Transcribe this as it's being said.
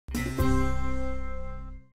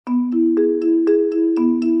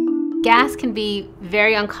gas can be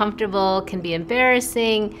very uncomfortable, can be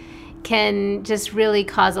embarrassing, can just really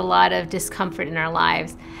cause a lot of discomfort in our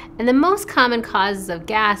lives. And the most common causes of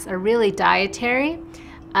gas are really dietary.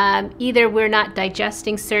 Either we're not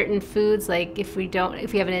digesting certain foods, like if we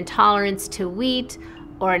have an intolerance to wheat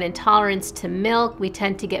or an intolerance to milk, we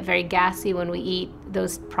tend to get very gassy when we eat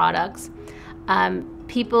those products.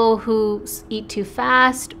 People who eat too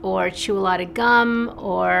fast or chew a lot of gum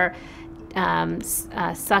or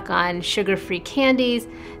suck on sugar-free candies,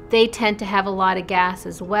 they tend to have a lot of gas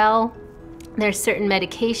as well. There's certain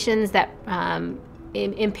medications that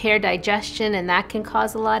impair digestion, and that can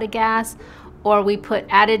cause a lot of gas. Or we put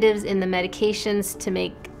additives in the medications to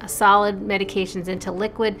make solid medications into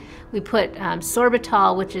liquid. We put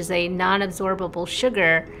sorbitol, which is a non-absorbable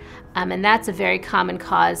sugar, and that's a very common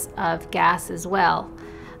cause of gas as well.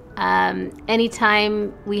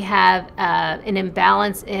 Anytime we have an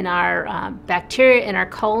imbalance in our bacteria in our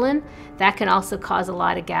colon, that can also cause a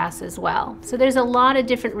lot of gas as well. So there's a lot of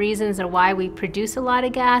different reasons of why we produce a lot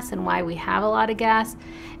of gas and why we have a lot of gas.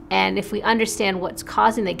 And if we understand what's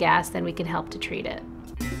causing the gas, then we can help to treat it.